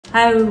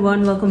Hi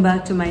everyone, welcome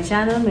back to my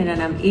channel. मेरा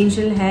नाम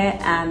angel है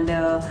and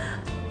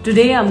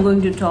today I'm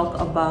going to talk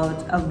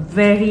about a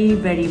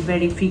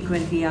very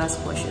frequently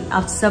asked question.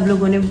 आप सब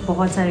लोगों ने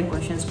बहुत सारे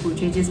questions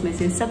पूछे, जिसमें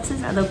से सबसे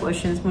ज़्यादा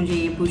questions मुझे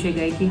ये पूछे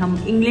गए कि हम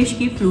इंग्लिश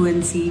की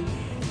फ्लुएंसी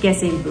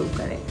कैसे इम्प्रूव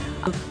करें.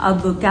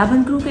 अब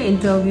कैबिन क्रू के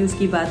इंटरव्यूज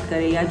की बात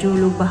करें या जो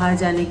लोग बाहर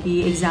जाने की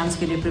एग्जाम्स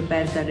के लिए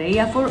प्रिपेयर कर रहे हैं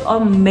या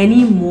for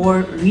many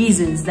more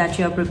reasons that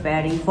you are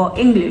preparing for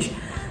English,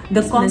 the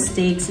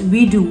mistakes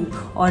we do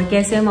और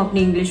कैसे हम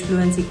अपनी इंग्लिश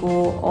फ्लुएंसी को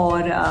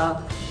और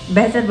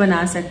बेहतर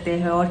बना सकते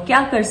हैं और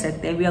क्या कर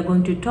सकते हैं. We are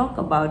going to talk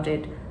about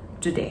it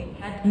today.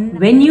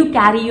 When you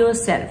carry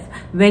yourself,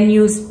 when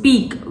you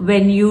speak,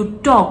 when you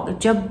talk,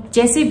 जब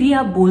जैसे भी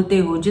आप बोलते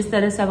हो, जिस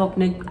तरह से आप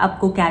अपने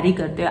आपको कैरी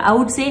करते हो, I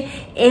would say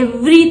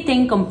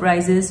everything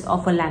comprises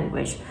of a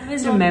language.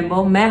 Always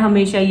remember, मैं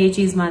हमेशा ये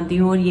चीज मानती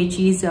हूँ और ये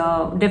चीज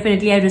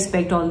definitely I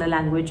respect all the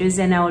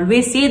languages and I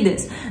always say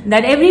this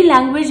that every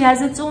language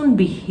has its own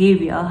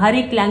behavior. हर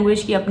एक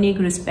language की अपनी एक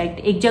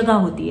respect, एक जगह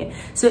होती है.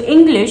 So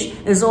English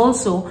is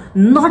also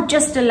not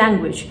just a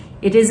language,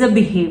 it is a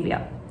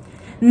behavior.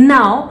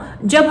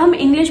 Now जब हम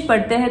इंग्लिश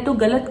पढ़ते हैं तो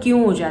गलत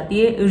क्यों हो जाती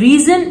है?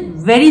 रीजन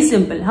वेरी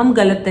सिंपल, हम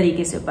गलत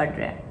तरीके से पढ़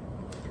रहे हैं.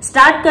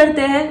 स्टार्ट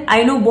करते हैं.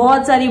 आई नो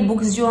बहुत सारी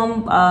बुक्स जो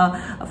हम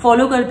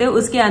फॉलो करते हैं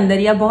उसके अंदर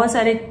या बहुत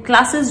सारे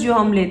क्लासेस जो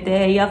हम लेते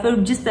हैं या फिर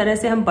जिस तरह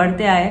से हम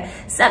पढ़ते आए,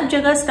 सब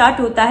जगह स्टार्ट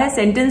होता है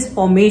सेंटेंस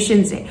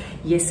फॉर्मेशन से.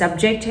 ये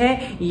सब्जेक्ट है,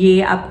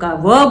 ये आपका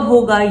वर्ब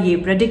होगा, ये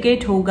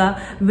प्रेडिकेट होगा,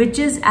 विच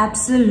इज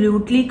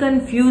एब्सोल्युटली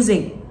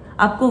कंफ्यूजिंग.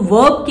 आपको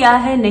वर्ब क्या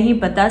है नहीं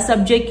पता,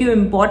 सब्जेक्ट क्यों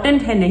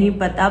इंपॉर्टेंट है नहीं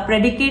पता,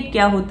 प्रेडिकेट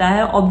क्या होता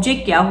है,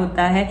 ऑब्जेक्ट क्या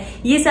होता है,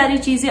 ये सारी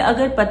चीजें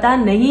अगर पता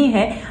नहीं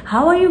है,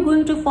 how are you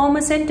going to form a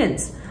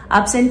sentence?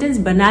 आप सेंटेंस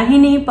बना ही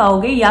नहीं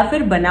पाओगे या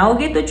फिर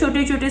बनाओगे तो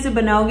छोटे छोटे से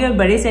बनाओगे और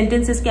बड़े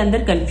सेंटेंसेस के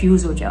अंदर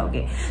कंफ्यूज हो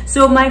जाओगे.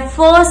 सो my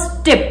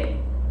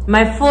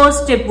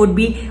first tip would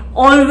be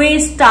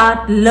always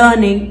start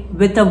learning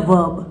with a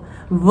verb.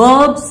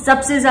 Verb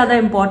सबसे ज्यादा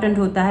इंपॉर्टेंट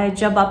होता है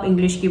जब आप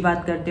इंग्लिश की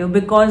बात करते हो,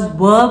 because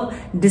verb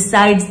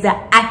decides the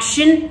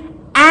action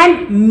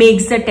and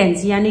makes the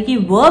tense. यानी कि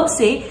वर्ब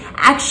से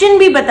एक्शन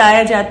भी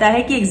बताया जाता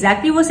है कि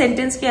एग्जैक्टली वो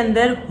सेंटेंस के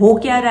अंदर हो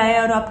क्या रहा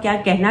है और आप क्या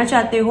कहना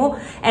चाहते हो.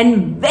 एंड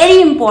वेरी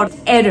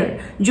इंपॉर्टेंट एरर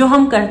जो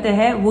हम करते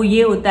हैं वो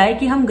ये होता है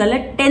कि हम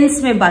गलत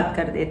टेंस में बात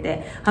कर देते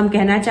हैं. हम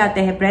कहना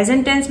चाहते हैं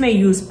प्रेजेंट टेंस में,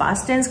 यूज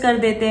पास्ट टेंस कर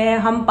देते हैं.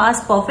 हम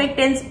पास्ट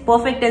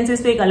परफेक्ट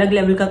टेंसेस तो एक अलग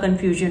लेवल का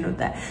कंफ्यूजन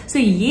होता है. सो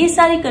ये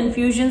सारी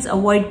कंफ्यूजन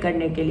अवॉइड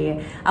करने के लिए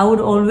I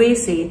would always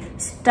say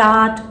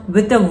start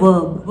with a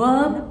verb.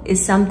 Verb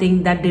is something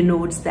that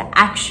denotes the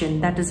action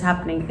that is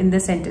happening in the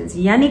sentence.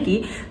 यानी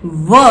कि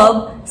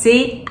वर्ब से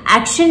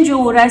एक्शन जो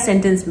हो रहा है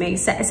सेंटेंस में,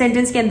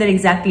 सेंटेंस के अंदर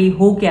एग्जैक्टली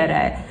हो क्या रहा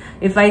है.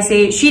 इफ आई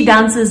से शी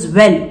डांसेस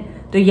वेल,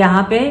 तो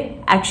यहां पे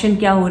एक्शन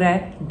क्या हो रहा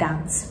है?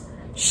 डांस.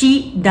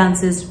 She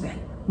dances well.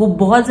 वो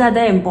बहुत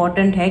ज्यादा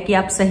इंपॉर्टेंट है कि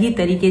आप सही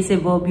तरीके से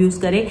वर्ब यूज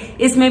करें.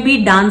 इसमें भी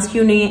डांस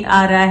क्यों नहीं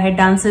आ रहा है,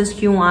 डांसेस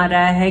क्यों आ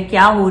रहा है,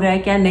 क्या हो रहा है,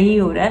 क्या नहीं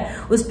हो रहा है,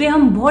 उस पर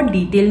हम बहुत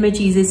डिटेल में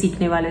चीजें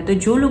सीखने वाले. तो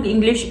जो लोग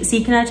इंग्लिश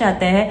सीखना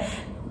चाहते हैं,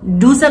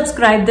 डू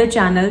सब्सक्राइब द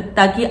चैनल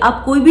ताकि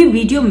आप कोई भी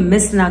वीडियो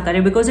मिस ना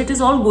करें, because it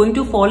is all going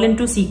to fall in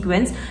to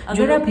sequence.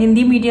 अगर आप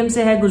हिंदी मीडियम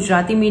से है,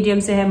 गुजराती मीडियम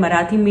से है,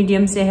 मराठी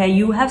मीडियम से है,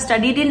 you have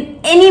studied in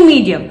any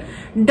medium,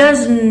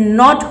 does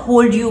not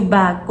hold you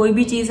back. कोई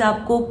भी चीज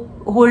आपको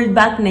होल्ड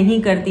बैक नहीं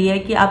करती है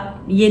कि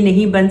आप ये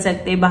नहीं बन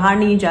सकते, बाहर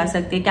नहीं जा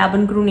सकते,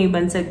 कैबिन क्रू नहीं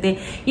बन सकते,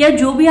 या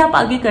जो भी आप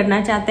आगे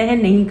करना चाहते हैं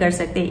नहीं कर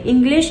सकते.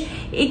 इंग्लिश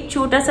एक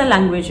छोटा सा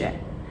लैंग्वेज है,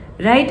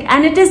 right,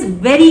 and it is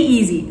very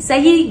easy.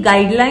 सही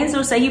गाइडलाइंस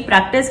और सही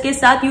प्रैक्टिस के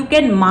साथ you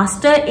can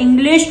master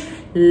English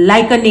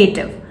like a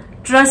native.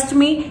 Trust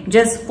me,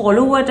 just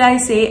follow what I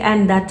से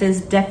and that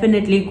is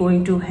definitely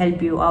going to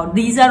help you out.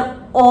 These are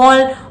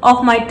all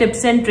of my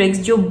tips and tricks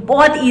जो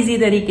बहुत easy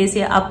तरीके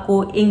से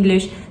आपको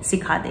English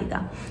सिखा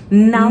देगा.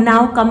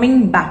 Now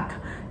coming back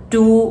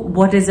to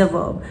what is a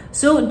verb.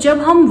 सो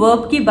जब हम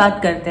वर्ब की बात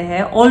करते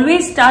हैं,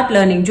 ऑलवेज स्टार्ट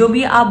लर्निंग. जो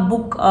भी आप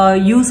बुक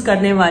यूज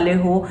करने वाले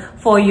हो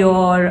for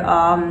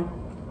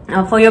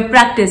your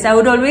practice, I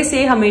would always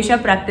say हमेशा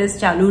प्रैक्टिस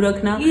चालू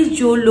रखना.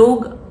 जो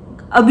लोग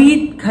अभी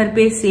घर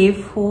पे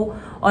सेफ हो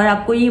और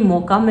आपको ये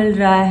मौका मिल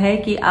रहा है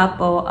कि आप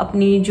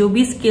अपनी जो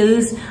भी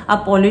स्किल्स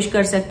आप पॉलिश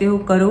कर सकते हो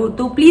करो,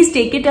 तो please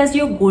take it as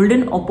your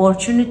golden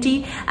opportunity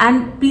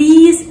and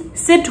please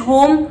sit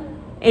home,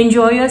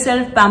 enjoy your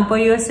self, pamper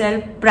your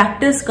self,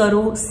 practice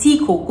करो,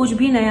 सीखो, कुछ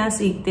भी नया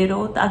सीखते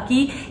रहो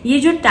ताकि ये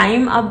जो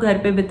टाइम आप घर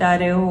पे बिता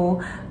रहे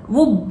हो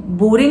वो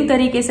बोरिंग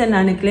तरीके से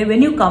ना निकले.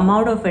 When you come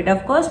out of it,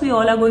 of course we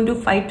all are going to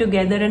fight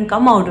together and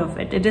come out of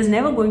it. It is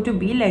never going to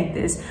be like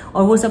this,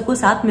 और वो सबको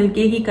साथ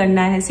मिलके ही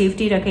करना है.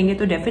 सेफ्टी रखेंगे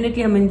तो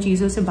डेफिनेटली हम इन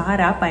चीजों से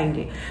बाहर आ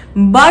पाएंगे.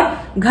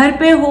 बट घर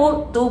पे हो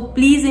तो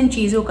प्लीज इन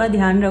चीजों का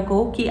ध्यान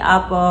रखो कि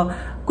आप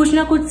कुछ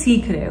ना कुछ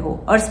सीख रहे हो.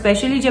 और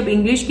स्पेशली जब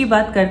इंग्लिश की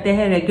बात करते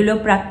हैं, रेगुलर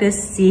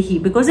प्रैक्टिस से ही,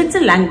 बिकॉज इट्स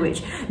अ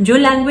लैंग्वेज. जो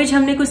लैंग्वेज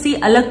हमने किसी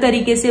अलग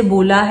तरीके से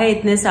बोला है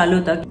इतने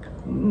सालों तक,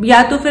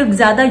 या तो फिर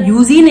ज्यादा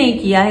यूज ही नहीं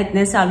किया है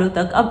इतने सालों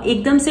तक, अब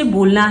एकदम से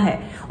बोलना है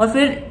और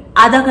फिर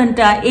आधा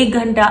घंटा 1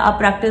 घंटा आप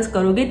प्रैक्टिस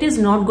करोगे, it is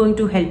not going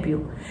to help you.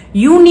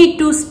 You need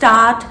to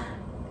start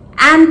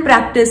and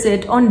practice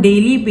it on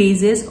daily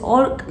basis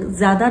और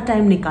ज्यादा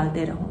टाइम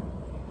निकालते रहो.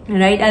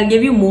 Right, I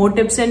give you more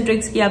tips and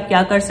tricks कि आप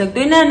क्या कर सकते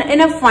हो इन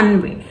a fun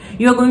way.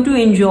 You are going to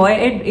enjoy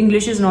it.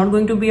 English is not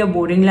going to be a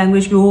boring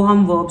language कि वो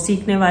हम वर्ब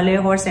सीखने वाले हैं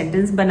और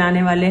सेंटेंस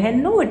बनाने वाले हैं.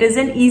 No, it is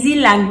an easy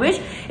language.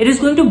 It is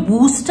going to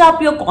boost up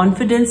your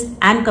confidence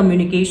and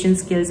communication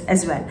skills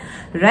as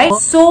well. Right,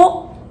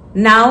 so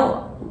now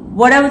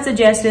what I would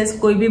suggest is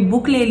कोई भी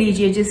बुक ले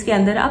लीजिए जिसके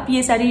अंदर आप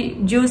ये सारी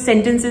जो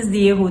सेंटेंसेस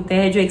दिए होते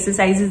हैं, जो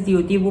एक्सरसाइजेस दी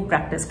होती है, वो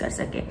प्रैक्टिस कर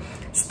सके.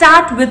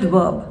 Start with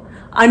verb.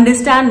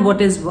 Understand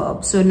what is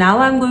verb. So now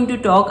I'm going to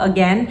talk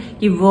again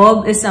कि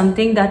verb is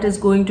something that is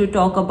going to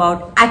talk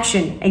about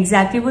action.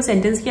 Exactly वो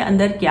sentence के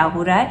अंदर क्या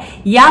हो रहा है,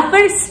 या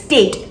फिर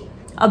state.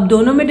 अब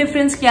दोनों में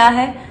difference क्या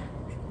है?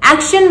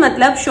 Action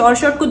मतलब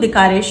short को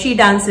दिखा रहे. She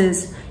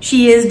dances,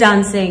 she is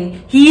dancing,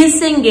 he is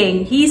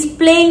singing, he is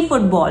playing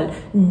football.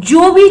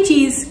 जो भी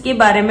चीज के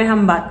बारे में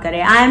हम बात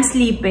करें, I am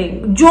sleeping,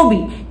 जो भी,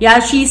 या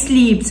she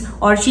sleeps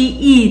और she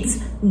eats,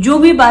 जो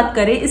भी बात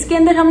करें, इसके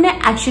अंदर हमने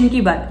action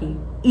की बात की.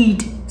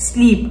 Eat,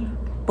 sleep,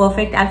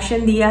 परफेक्ट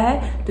एक्शन दिया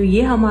है तो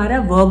ये हमारा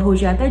वर्ब हो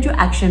जाता है जो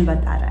एक्शन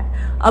बता रहा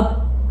है.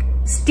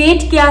 अब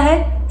स्टेट क्या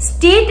है?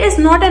 State is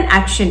not an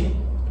action.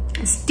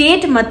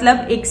 State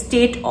मतलब एक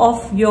स्टेट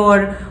ऑफ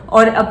योर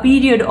और a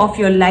period of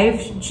your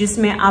life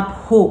जिसमें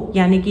आप हो,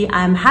 यानी कि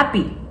आई एम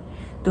हैप्पी.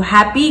 तो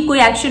हैप्पी कोई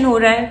एक्शन हो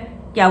रहा है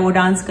क्या? वो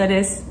डांस कर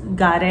रहे,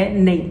 गा रहे?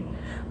 नहीं,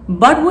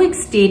 बट वो एक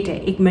स्टेट है,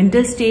 एक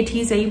मेंटल स्टेट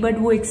ही सही, बट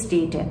वो एक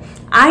स्टेट है.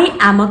 I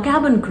am a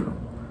cabin crew.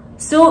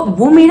 सो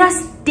वो मेरा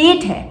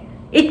स्टेट है.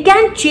 It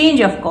can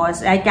change of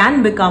course. I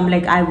can become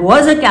like I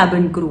was a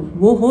cabin crew,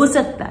 वो हो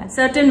सकता है.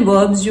 सर्टेन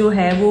वर्ब्स जो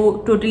है वो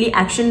टोटली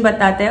एक्शन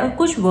बताता है, और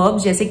कुछ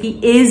वर्ब्स जैसे कि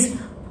is,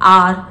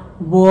 are,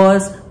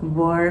 was,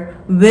 were,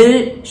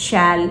 will,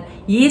 शैल,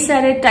 ये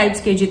सारे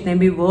टाइप्स के जितने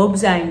भी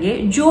वर्ब्स आएंगे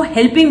जो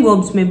हेल्पिंग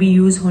वर्ब्स में भी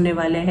यूज होने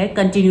वाले हैं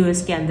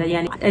कंटिन्यूअस के अंदर.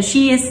 यानी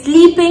शी इज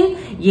स्लीपिंग,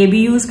 ये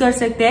भी यूज कर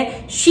सकते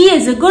हैं. She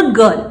is a good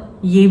girl,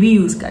 ये भी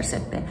यूज कर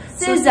सकते हैं.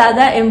 सबसे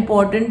ज्यादा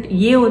इंपॉर्टेंट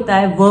ये होता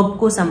है वर्ब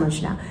को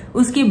समझना.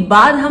 उसके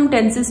बाद हम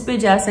टेंसेस पे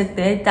जा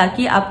सकते हैं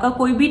ताकि आपका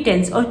कोई भी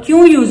टेंस और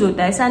क्यों यूज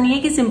होता है, ऐसा नहीं है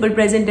कि सिंपल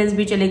प्रेजेंट टेंस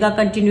भी चलेगा,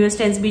 कंटिन्यूअस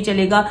टेंस भी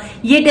चलेगा,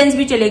 ये टेंस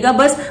भी चलेगा,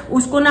 बस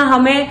उसको ना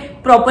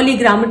हमें प्रॉपरली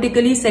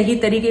ग्रामेटिकली सही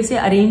तरीके से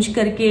अरेंज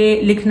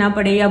करके लिखना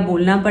पड़े या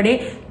बोलना पड़े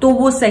तो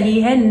वो सही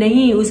है.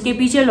 नहीं, उसके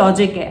पीछे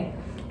लॉजिक है.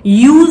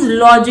 Use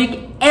logic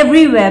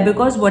everywhere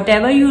because what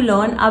ever you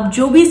learn, आप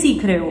जो भी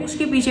सीख रहे हो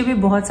उसके पीछे भी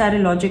बहुत सारे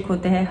लॉजिक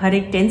होते हैं. हर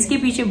एक टेंस के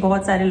पीछे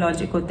बहुत सारे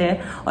लॉजिक होते हैं.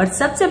 और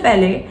सबसे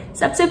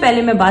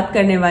पहले मैं बात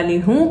करने वाली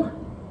हूं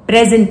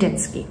प्रेजेंट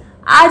टेंस की.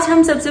 आज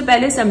हम सबसे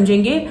पहले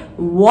समझेंगे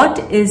what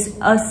is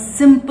a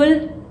simple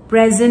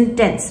present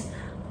tense.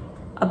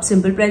 अब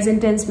सिंपल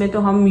प्रेजेंट टेंस में तो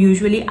हम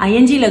यूजुअली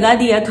आईएनजी लगा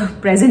दिया तो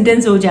प्रेजेंट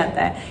टेंस हो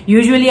जाता है.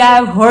 Usually I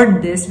have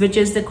heard this which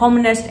is the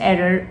commonest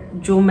error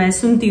जो मैं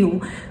सुनती हूं,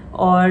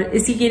 और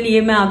इसी के लिए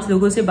मैं आप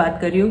लोगों से बात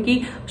कर रही हूं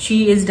कि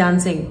she is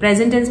dancing.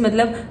 Present tense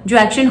मतलब जो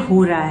एक्शन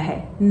हो रहा है.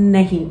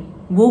 नहीं,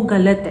 वो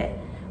गलत है,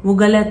 वो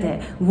गलत है.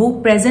 वो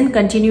प्रेजेंट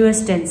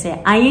कंटिन्यूअस टेंस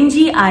है.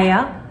 आईएनजी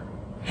आया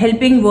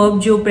हेल्पिंग वर्ब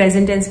जो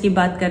प्रेजेंट टेंस की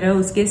बात कर रहा है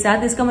उसके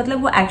साथ, इसका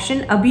मतलब वो एक्शन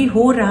अभी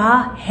हो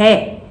रहा है.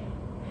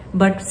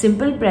 बट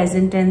सिंपल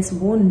प्रेजेंट टेंस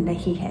वो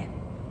नहीं है.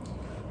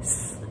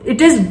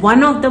 It is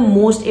one of the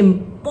most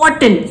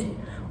important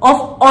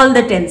of all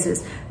the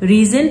tenses.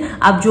 Reason,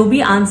 आप जो भी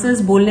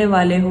आंसर्स बोलने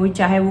वाले हो,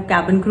 चाहे वो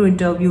कैबिन क्रू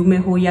इंटरव्यू में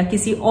हो या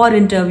किसी और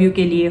इंटरव्यू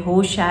के लिए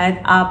हो, शायद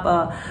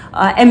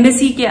आप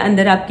एम्बेसी के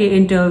अंदर आपके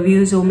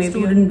इंटरव्यूज हो,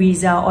 स्टूडेंट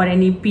वीजा और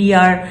एनी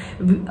पीआर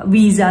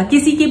वीजा,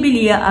 किसी के भी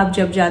लिए आप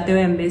जब जाते हो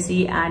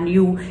embassy and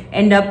you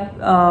and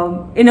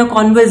up in a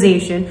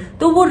conversation,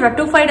 तो वो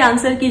रटोफाइड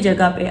आंसर की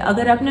जगह पे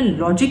अगर आपने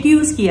लॉजिक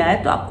यूज किया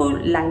है तो आपको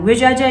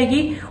लैंग्वेज आ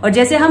जाएगी. और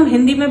जैसे हम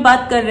हिंदी में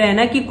बात कर रहे हैं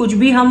ना कि कुछ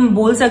भी हम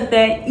बोल सकते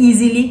हैं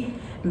इजीली,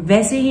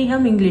 वैसे ही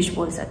हम इंग्लिश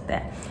बोल सकते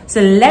हैं. So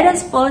let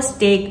us first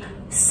take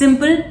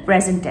simple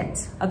present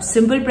tense. अब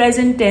सिंपल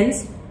प्रेजेंट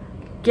टेंस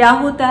क्या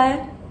होता है?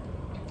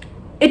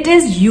 It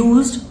is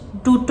used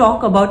to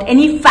talk about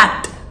any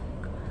fact.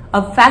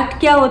 अब फैक्ट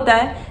क्या होता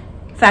है?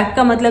 फैक्ट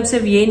का मतलब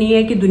सिर्फ ये नहीं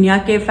है कि दुनिया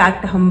के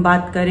फैक्ट हम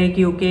बात करें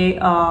क्योंकि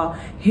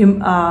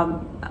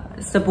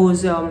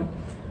suppose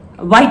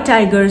white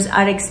tigers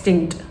are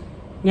extinct,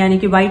 यानी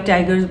कि व्हाइट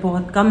टाइगर्स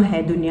बहुत कम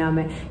है दुनिया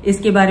में,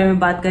 इसके बारे में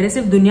बात करें.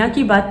 सिर्फ दुनिया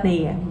की बात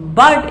नहीं है.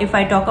 But if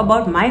I talk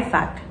about my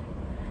fact,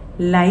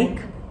 like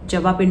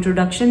जब आप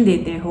इंट्रोडक्शन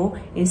देते हो,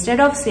 instead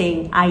of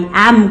saying I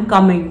am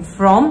coming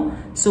from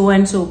so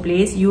and so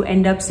place, you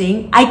and up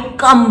saying I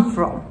come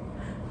from.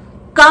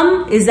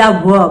 Come is a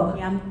verb.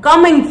 I am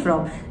coming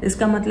from,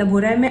 इसका मतलब हो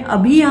रहा है मैं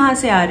अभी यहां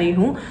से आ रही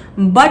हूं,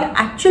 बट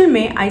एक्चुअल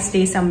में I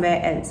stay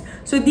somewhere else.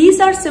 So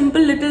these are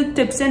simple little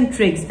tips and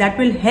tricks that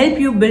will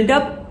help you build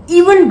up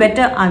even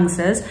better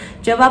answers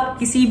जब आप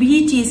किसी भी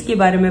चीज के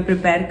बारे में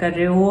प्रिपेयर कर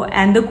रहे हो.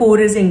 And the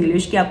core is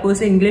English, कि आपको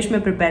उसे इंग्लिश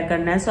में प्रिपेयर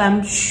करना है. सो आई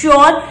एम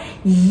श्योर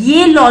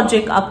ये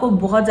लॉजिक आपको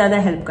बहुत ज्यादा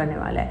हेल्प करने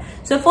वाला है.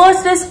 So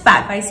first is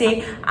fact. आई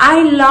से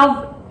आई लव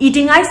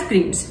ईटिंग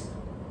आइसक्रीम्स.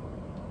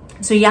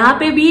 सो यहाँ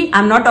पे भी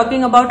I am not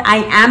talking about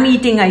I am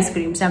eating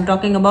ice creams, I am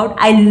talking about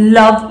I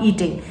love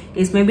eating.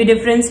 इसमें भी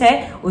डिफरेंस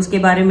है, उसके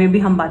बारे में भी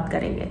हम बात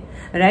करेंगे.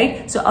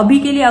 राइट. सो अभी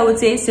के लिए I would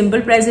say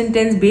simple present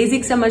tense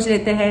basic समझ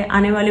लेते हैं.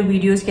 आने वाले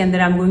वीडियोस के अंदर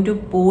I am going to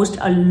post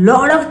a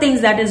lot of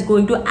things that is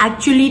going to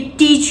actually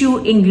teach you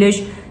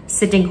English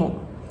sitting home.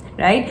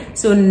 Right.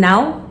 So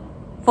now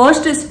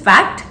first is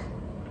fact.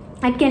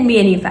 It can be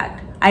any fact.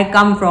 I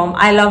come from,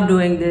 I love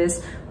doing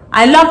this,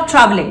 I love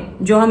travelling,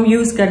 जो हम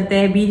use करते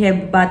हैं भी है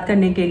बात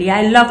करने के लिए.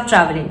 I love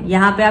travelling.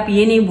 यहाँ पे आप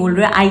ये नहीं बोल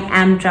रहे I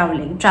am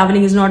travelling.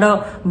 Travelling is not a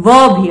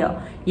verb here.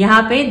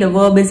 यहाँ पे the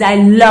verb is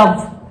I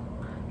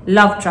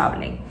love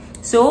travelling.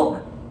 सो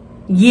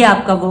ये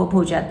आपका वर्ब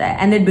हो जाता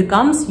है and it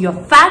becomes your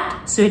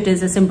fact. So it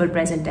is a simple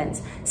present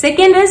tense.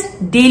 Second is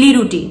daily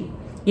routine,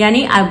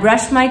 यानी I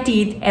brush my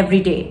teeth every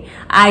day.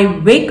 I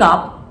wake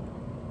up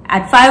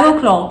at 5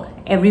 o'clock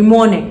every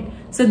morning.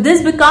 So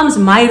this becomes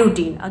my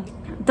routine.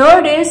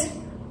 Third is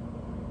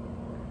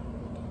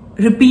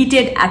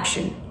repeated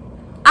action.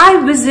 I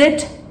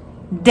visit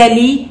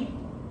Delhi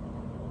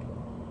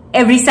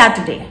every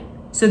Saturday.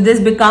 So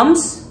this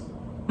becomes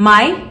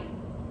my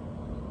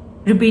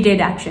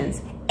repeated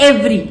actions.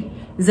 Every,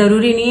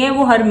 जरूरी नहीं है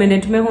वो हर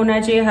minute में होना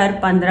चाहिए, हर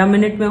 15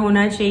 minute में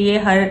होना चाहिए,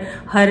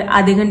 हर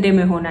आधे घंटे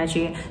में होना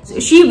चाहिए.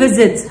 So she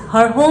visits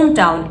her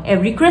hometown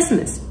every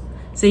Christmas.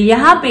 So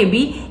यहाँ पे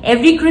भी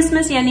every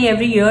Christmas यानी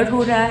every year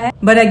हो रहा है,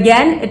 but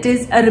again it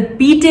is a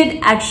repeated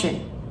action.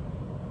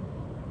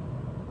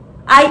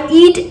 I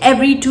eat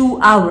every 2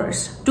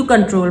 hours to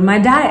control my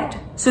diet.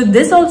 So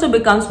this also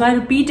becomes my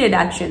repeated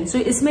action.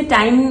 So इसमें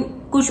time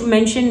कुछ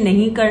mention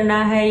नहीं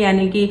करना है,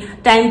 यानी कि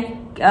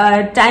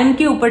टाइम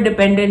के ऊपर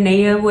डिपेंडेंट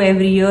नहीं है. वो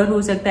एवरी ईयर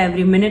हो सकता है,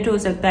 एवरी मिनट हो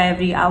सकता है,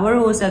 एवरी आवर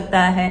हो सकता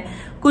है,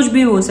 कुछ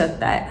भी हो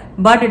सकता है,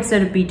 but it's a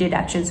repeated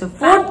action. So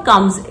fourth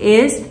comes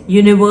is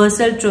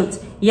universal truths,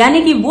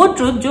 यानी कि वो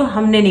ट्रुथ जो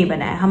हमने नहीं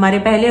बनाया.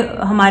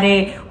 हमारे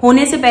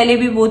होने से पहले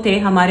भी वो थे,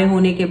 हमारे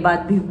होने के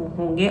बाद भी वो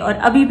होंगे और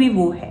अभी भी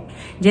वो है.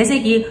 जैसे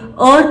कि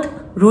अर्थ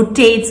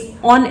rotates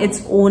on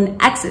its own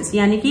axis,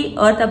 यानी कि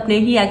अर्थ अपने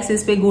ही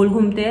एक्सिस पे गोल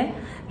घूमते हैं.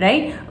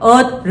 Right.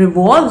 Earth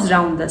revolves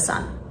round the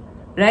sun.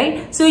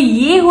 Right. सो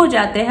ये हो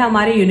जाते हैं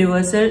हमारे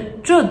universal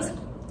truths.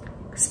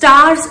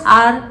 Stars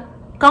are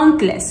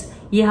countless,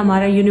 ये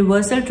हमारा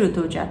यूनिवर्सल ट्रुथ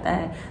हो जाता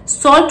है.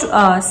 Salt,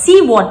 C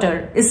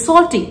water is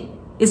salty,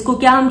 इसको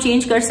क्या हम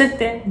चेंज कर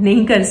सकते हैं?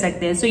 नहीं कर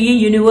सकते. सो ये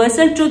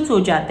यूनिवर्सल ट्रुथ्स हो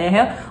जाते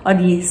हैं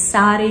और ये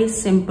सारे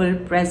सिंपल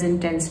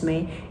प्रेजेंट टेंस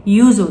में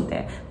यूज होते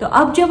हैं. तो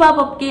अब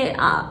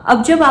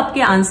जब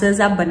आपके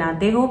आंसर्स आप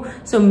बनाते हो,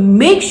 सो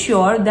मेक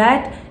श्योर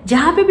दैट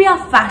जहां पे भी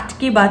आप फैक्ट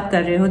की बात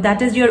कर रहे हो,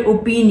 दैट इज योर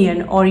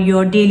ओपिनियन और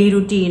योर डेली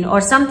रूटीन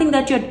और something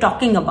that you are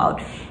talking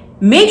about,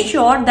 make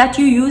sure that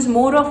you use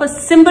more of a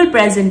simple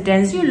present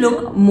tense. You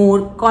look more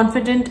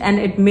confident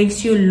and it makes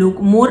you look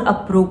more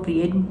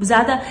appropriate.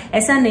 ज्यादा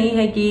ऐसा नहीं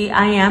है कि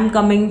I am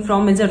coming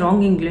from is a wrong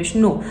English,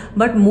 no,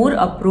 but more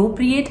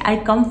appropriate I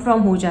come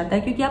from हो जाता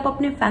है क्योंकि आप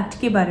अपने फैक्ट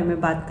के बारे में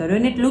बात कर रहे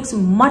हो. and it looks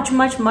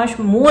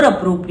much more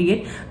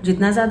appropriate.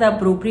 जितना ज्यादा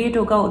appropriate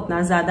होगा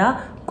उतना ज्यादा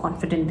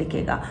confident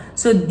दिखेगा.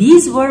 So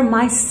these were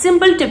my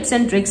simple tips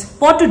and tricks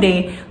for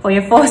today for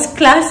your first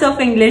class of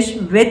English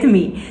with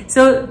me.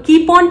 So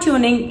keep on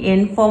tuning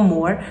in for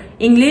more.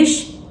 English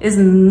is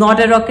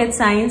not a rocket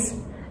science,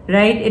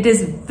 right? It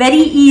is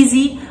very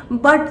easy,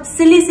 but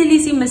silly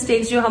C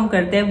mistakes जो हम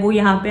करते हैं वो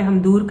यहाँ पे हम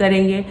दूर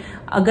करेंगे.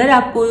 अगर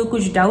आपको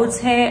कुछ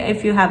doubts है,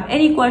 if you have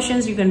any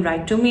questions, you can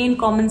write to me in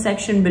comment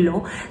section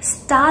below.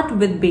 Start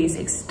with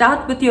basics.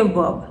 Start with your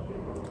verb.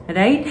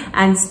 Right?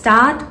 And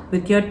start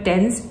with your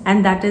tense,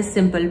 and that is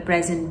simple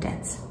present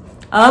tense.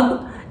 अब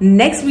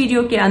next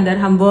video के अंदर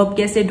हम verb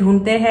कैसे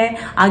ढूंढते हैं,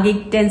 आगे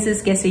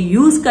tenses कैसे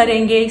use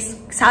करेंगे,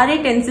 सारे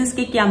टेंसेस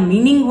के क्या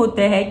मीनिंग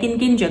होते हैं, किन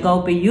किन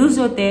जगहों पे यूज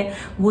होते हैं,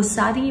 वो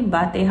सारी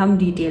बातें हम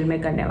डिटेल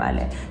में करने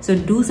वाले हैं. So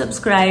do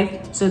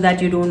subscribe so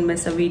that you don't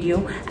miss a video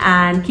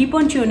and keep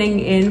on tuning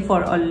in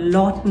for a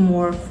lot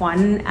more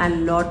fun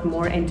and lot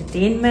more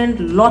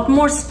entertainment, lot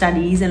more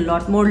studies and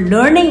lot more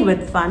learning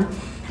with fun.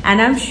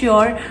 And I'm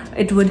sure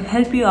it would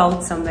help you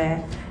out somewhere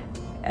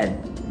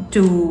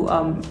to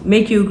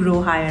make you grow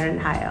higher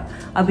and higher.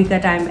 अभी का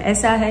time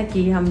ऐसा है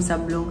कि हम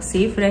सब लोग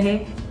safe रहे,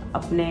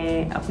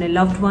 अपने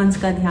loved ones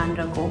का ध्यान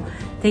रखो.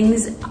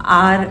 Things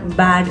are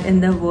bad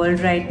in the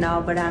world right now,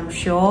 but I'm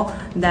sure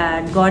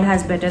that God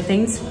has better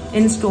things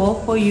in store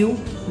for you.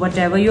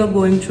 Whatever you're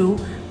going through,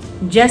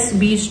 just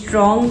be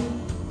strong,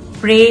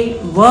 pray,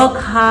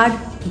 work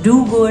hard, do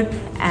good.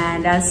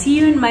 And I'll see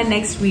you in my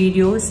next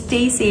video.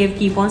 Stay safe,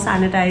 keep on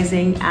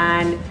sanitizing,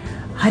 and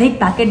हर एक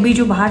packet भी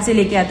जो बाहर से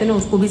लेके आते हैं ना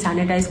उसको भी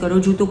सैनिटाइज करो,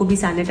 जूतों को भी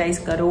सैनिटाइज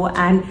करो,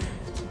 and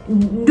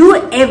do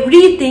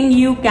everything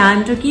you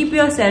can to keep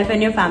yourself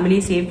and your family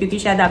safe. क्योंकि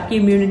शायद आपकी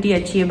immunity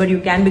अच्छी है, but you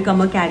can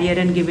become a carrier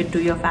and give it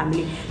to your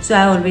family. So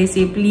I always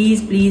say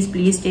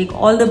please take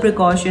all the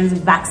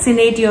precautions,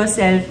 vaccinate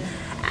yourself,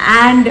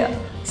 and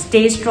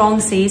stay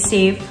strong, stay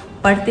safe.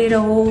 पढ़ते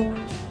रहो,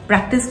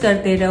 practice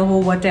करते रहो,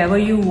 whatever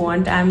you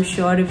want. I'm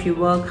sure if you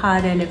work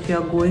hard and if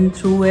you're going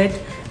through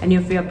it, and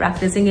if you are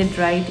practicing it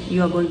right,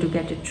 you are going to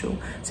get it through.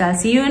 So I'll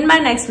see you in my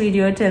next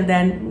video. Till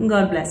then,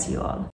 God bless you all.